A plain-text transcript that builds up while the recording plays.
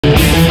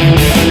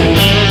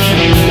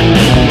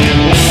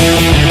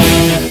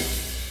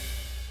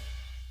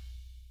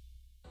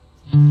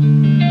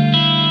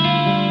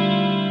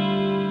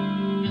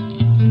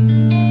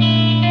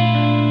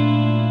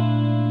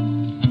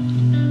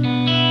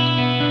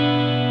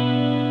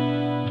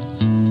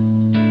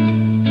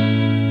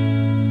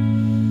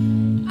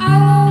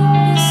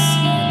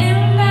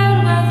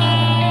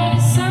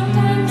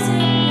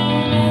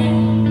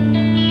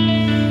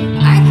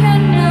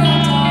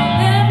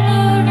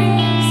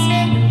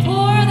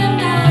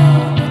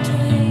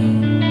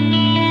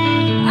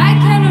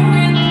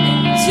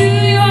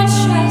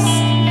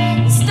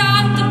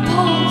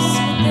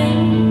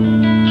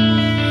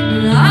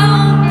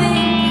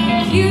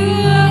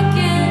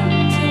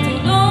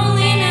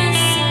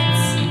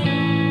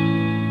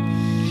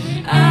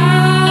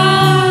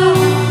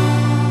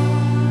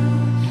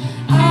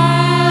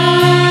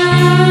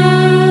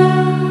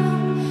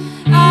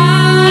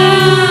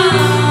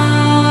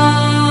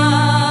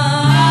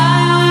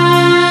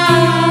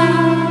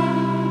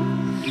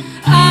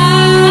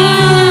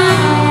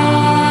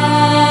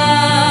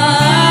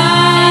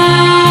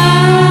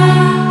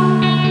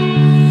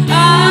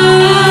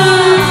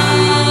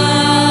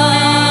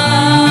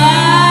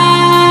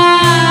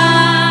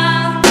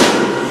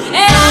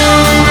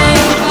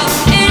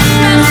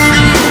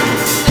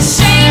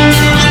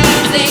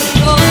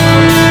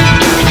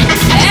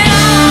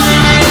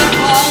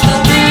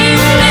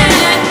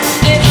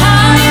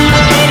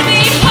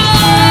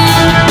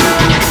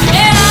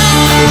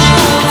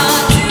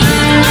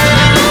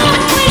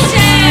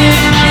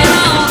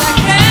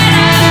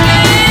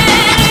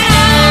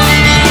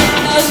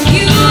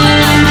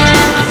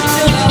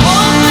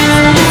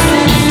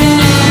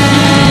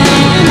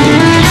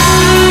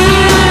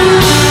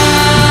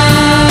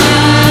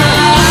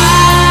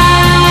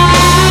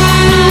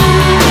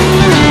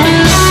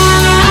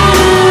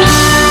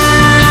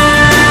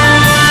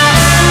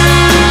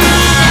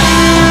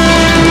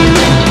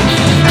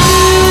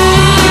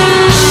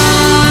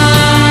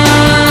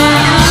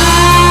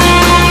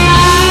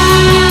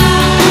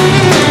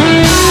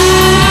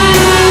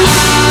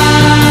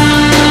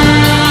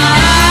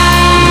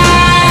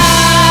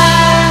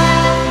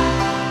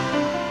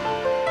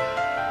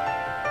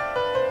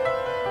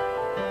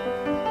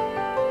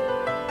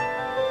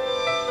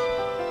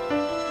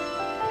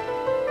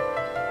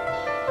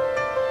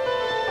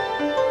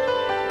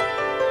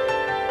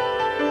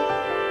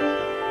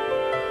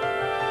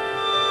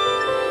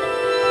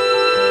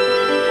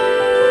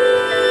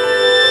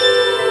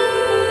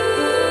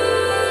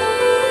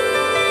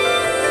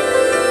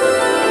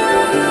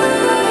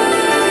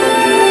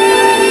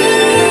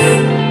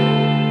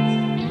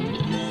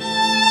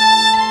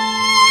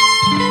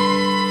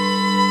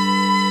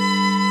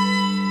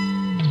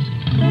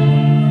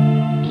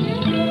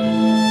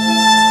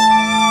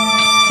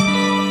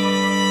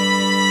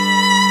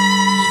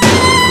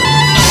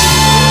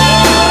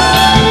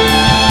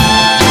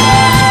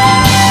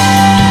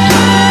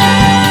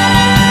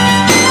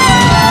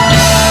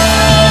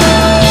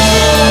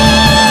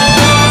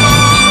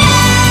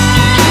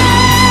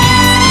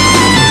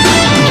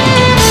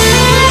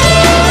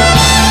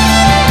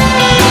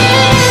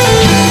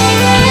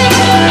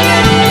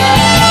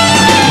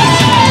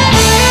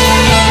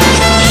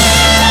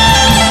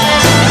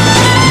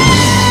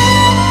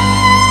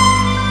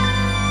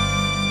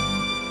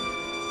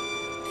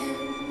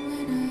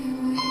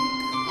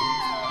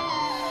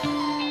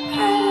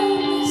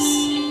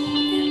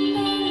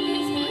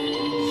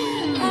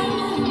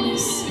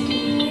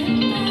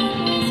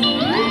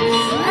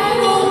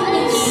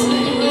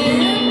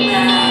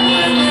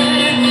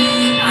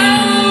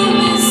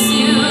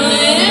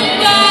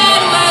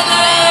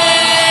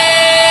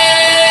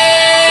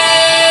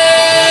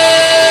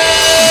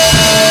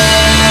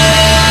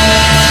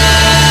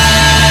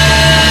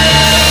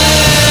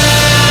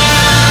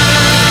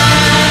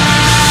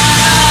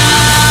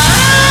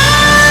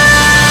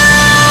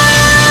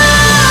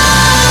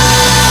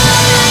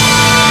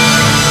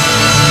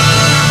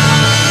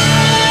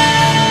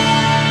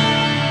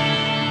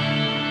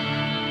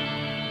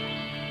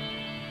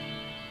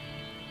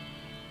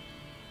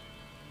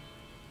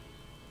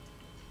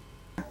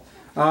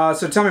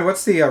So tell me,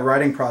 what's the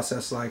writing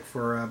process like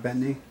for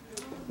Bentley?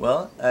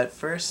 Well, at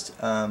first,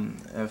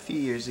 a few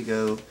years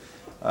ago,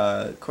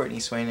 Courtney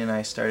Swain and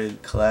I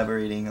started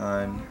collaborating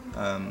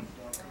on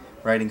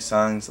writing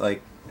songs.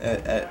 Like,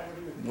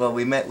 well,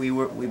 we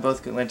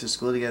both went to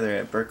school together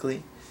at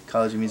Berklee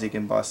College of Music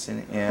in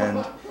Boston,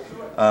 and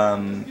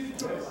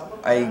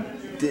I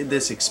did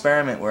this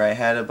experiment where I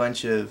had a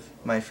bunch of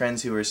my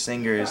friends who were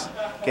singers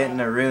get in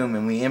a room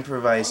and we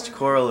improvised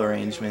choral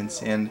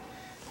arrangements. And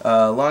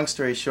long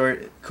story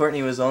short,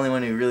 Courtney was the only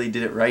one who really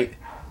did it right,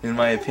 in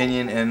my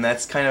opinion, and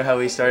that's kind of how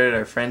we started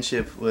our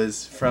friendship,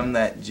 was from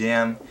that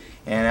jam.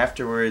 And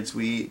afterwards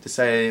we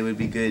decided it would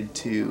be good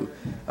to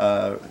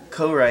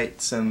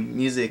co-write some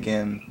music,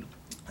 and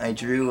I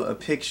drew a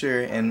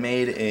picture and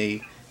made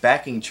a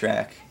backing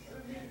track,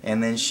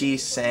 and then she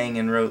sang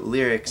and wrote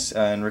lyrics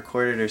and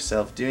recorded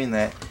herself doing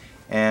that,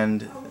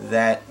 and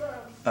that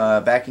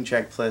backing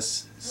track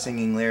plus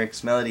singing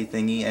lyrics melody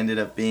thingy ended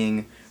up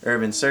being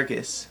Urban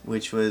Circus,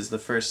 which was the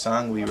first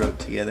song we wrote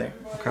together.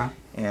 Okay.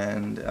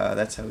 And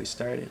that's how we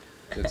started.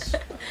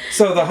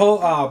 So the whole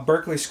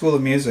Berklee School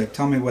of Music,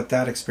 tell me what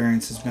that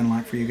experience has been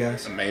like for you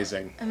guys.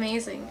 Amazing.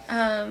 Amazing.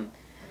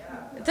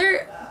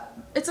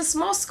 It's a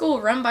small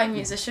school run by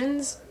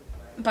musicians,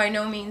 by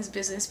no means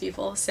business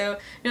people. So,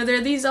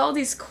 there are all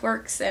these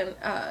quirks,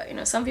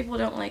 and some people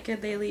don't like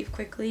it, they leave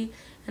quickly,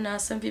 and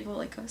some people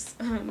like us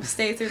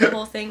stay through the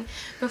whole thing.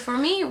 But for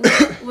me,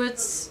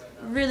 what's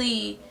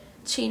really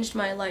changed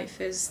my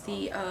life is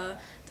the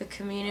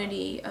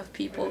community of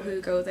people who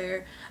go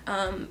there.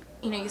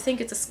 You think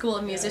it's a school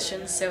of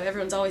musicians, so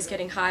everyone's always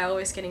getting high,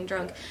 always getting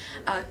drunk.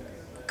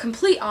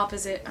 Complete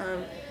opposite.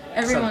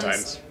 Everyone's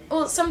Sometimes.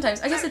 Well,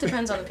 sometimes. I guess it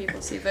depends on the people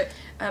too. But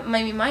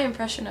my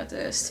impression of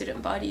the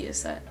student body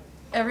is that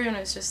everyone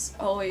is just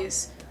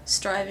always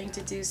striving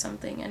to do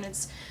something, and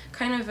it's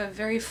kind of a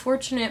very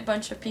fortunate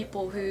bunch of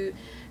people who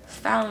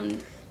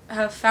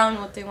have found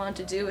what they want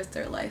to do with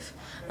their life.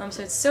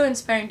 So it's so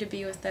inspiring to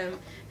be with them.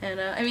 And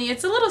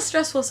it's a little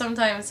stressful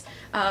sometimes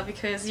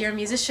because you're a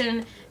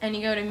musician and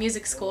you go to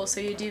music school, so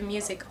you do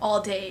music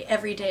all day,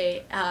 every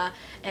day,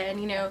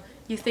 and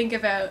you think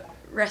about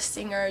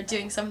resting or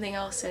doing something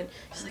else, and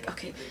just like,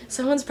 okay,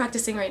 someone's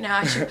practicing right now,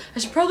 I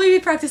should probably be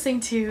practicing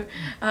too.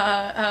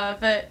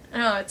 But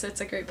no,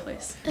 it's a great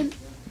place. And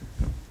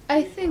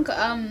I think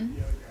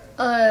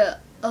a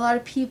lot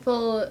of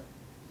people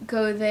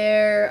go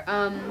there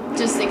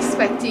just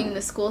expecting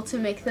the school to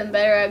make them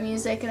better at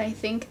music, and I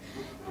think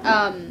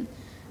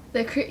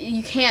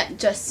you can't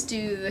just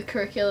do the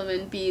curriculum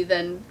and be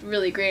then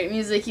really great at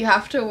music. You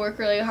have to work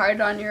really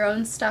hard on your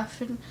own stuff,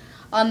 and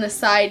on the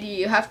side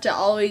you have to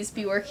always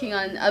be working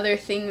on other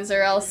things,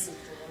 or else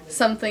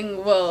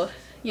something will,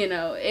 you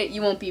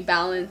won't be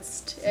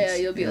balanced.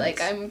 You'll be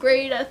like, I'm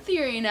great at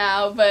theory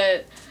now,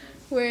 but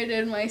where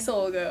did my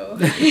soul go?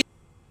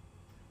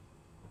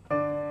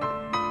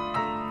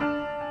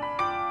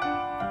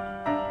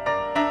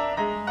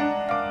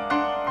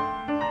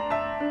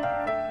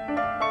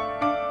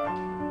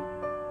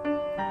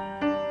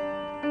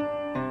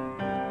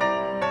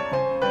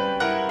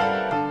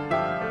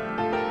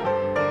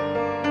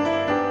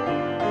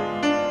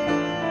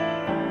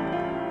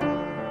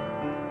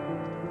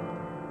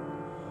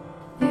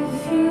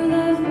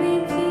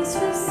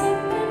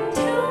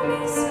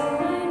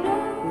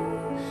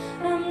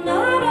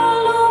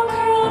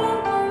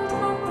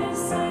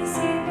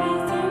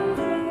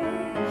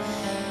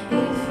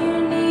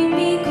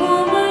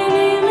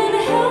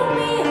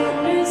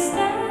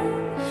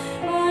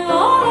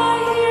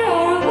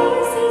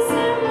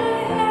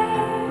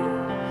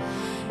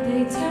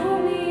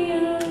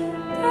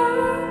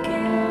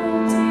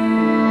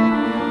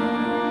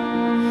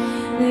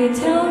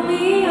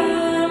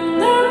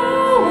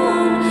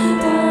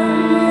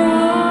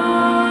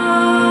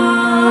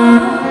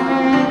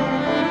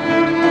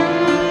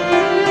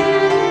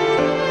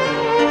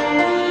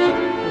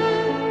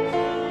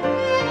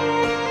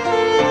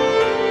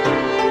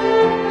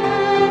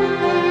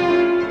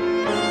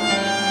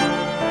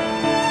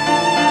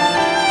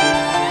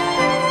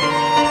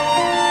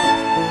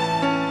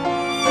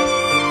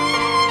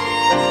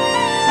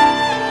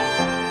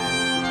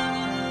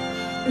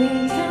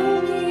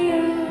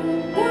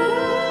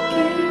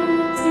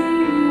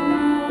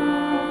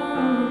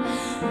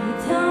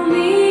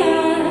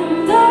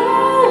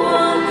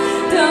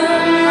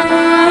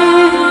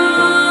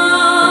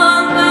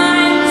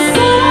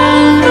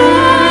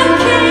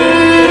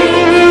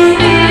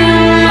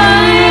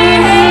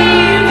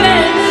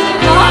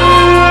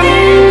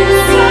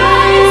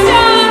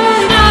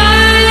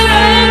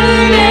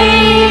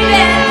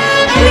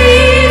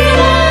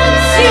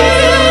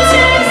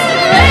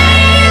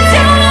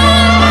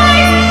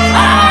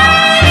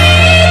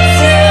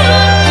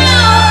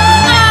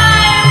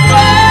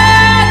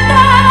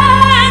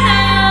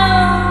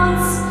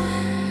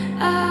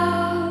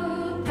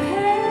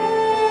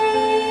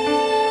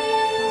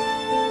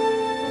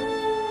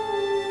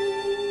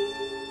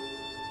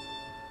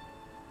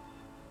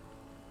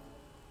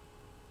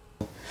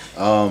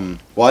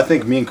 Well, I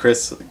think me and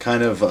Chris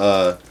kind of,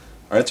 our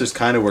answers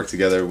kind of work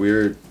together.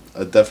 We're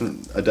a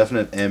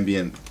definite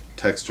ambient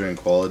texture and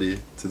quality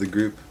to the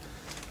group.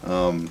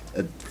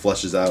 It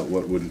fleshes out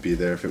what wouldn't be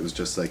there if it was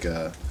just like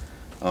a,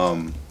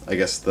 I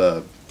guess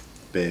the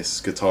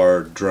bass,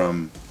 guitar,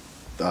 drum,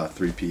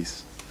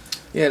 three-piece.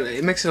 Yeah,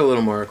 it makes it a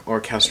little more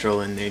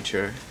orchestral in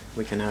nature.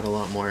 We can add a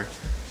lot more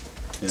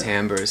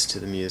timbres to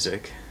the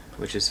music,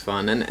 which is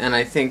fun. And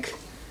I think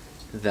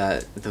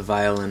that the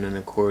violin and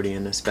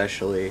accordion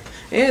especially,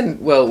 and,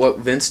 well, what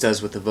Vince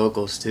does with the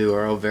vocals too,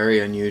 are all very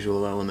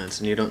unusual elements,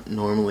 and you don't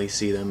normally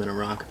see them in a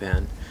rock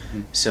band.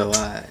 So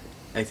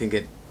I think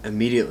it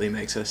immediately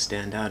makes us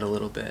stand out a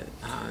little bit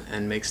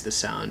and makes the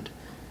sound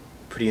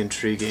pretty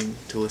intriguing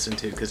to listen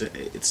to, because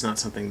it's not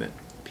something that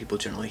people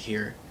generally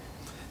hear.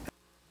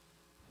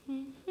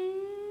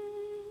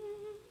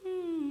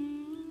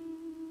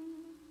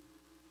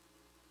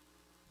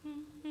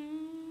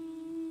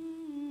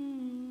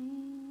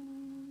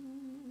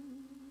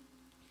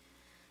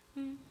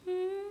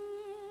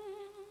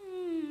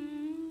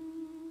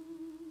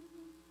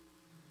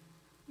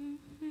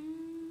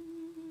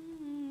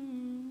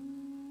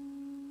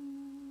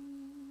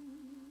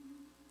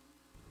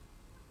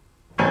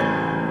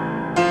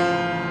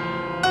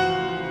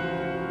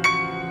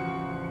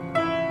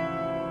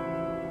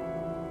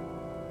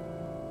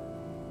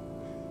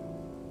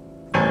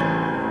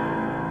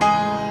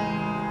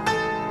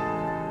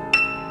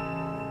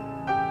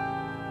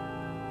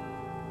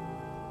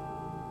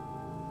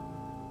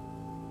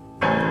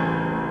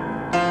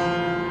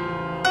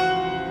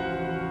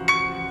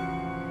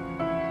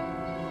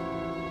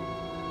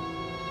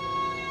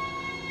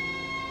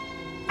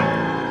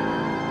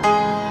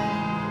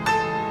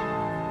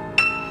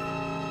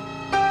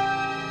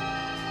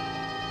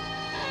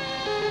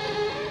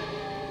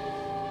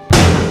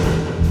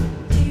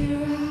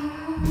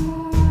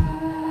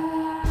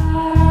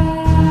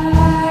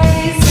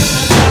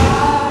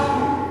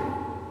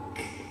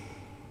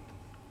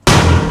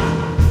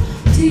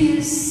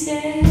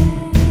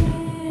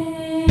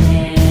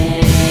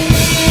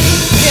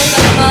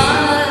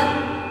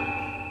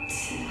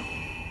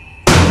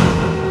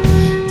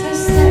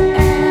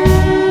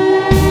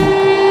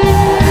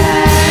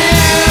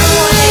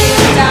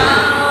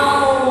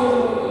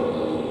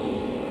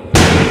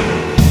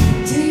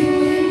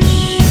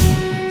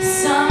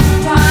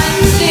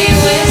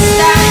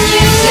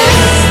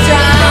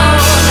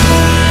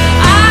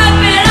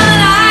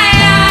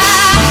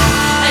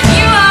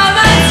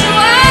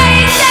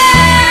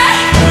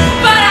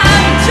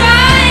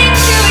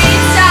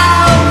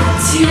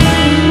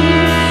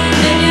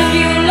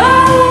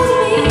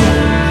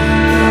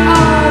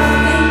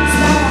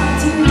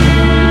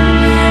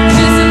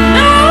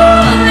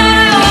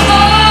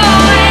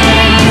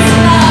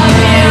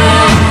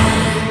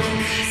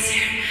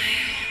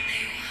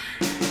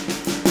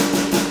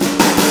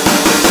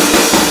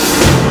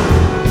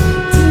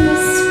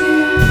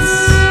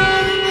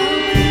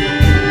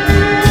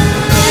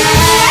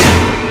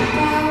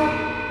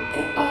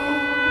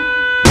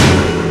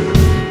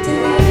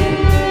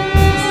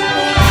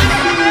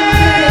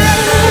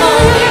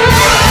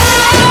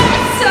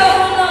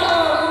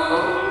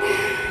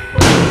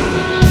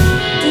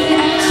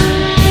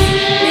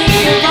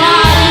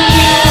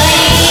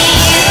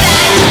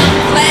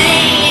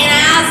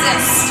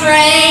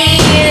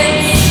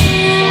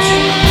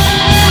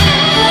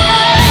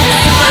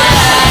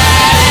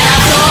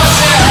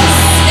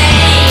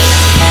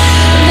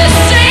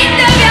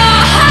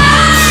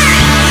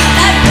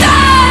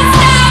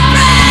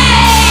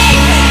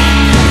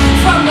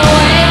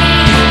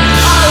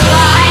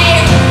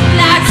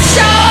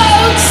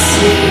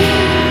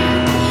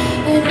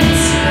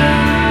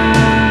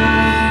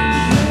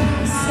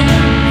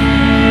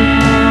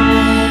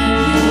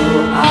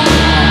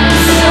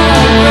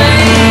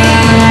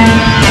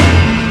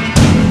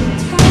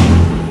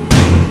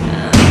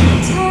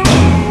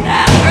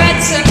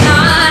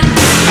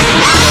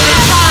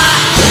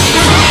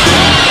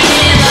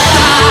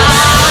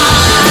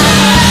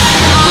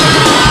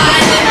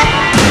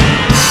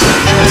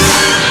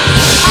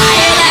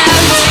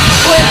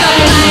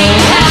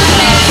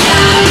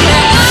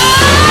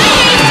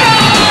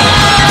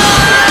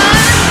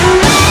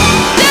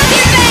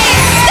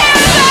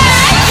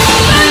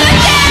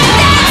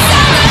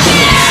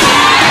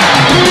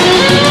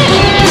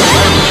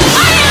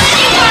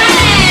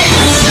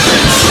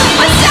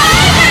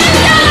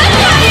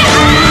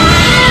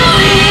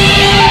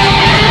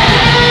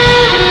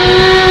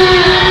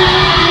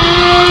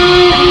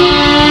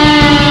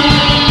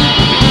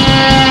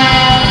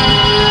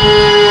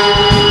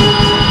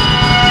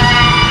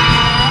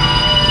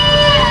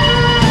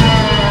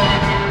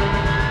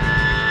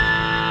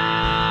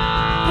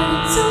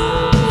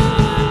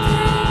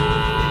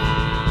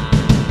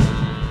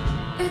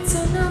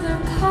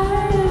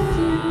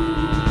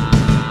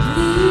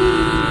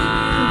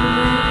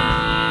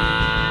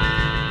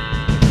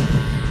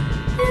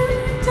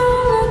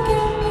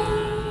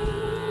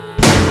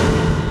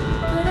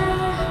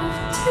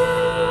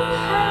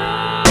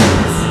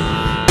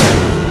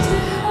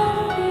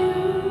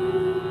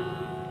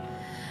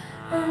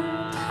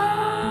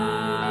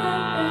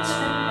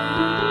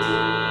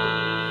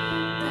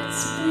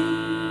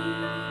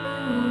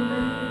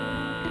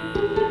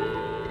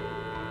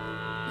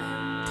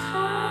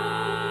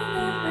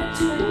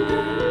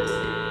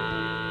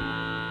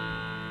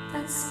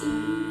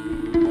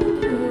 see.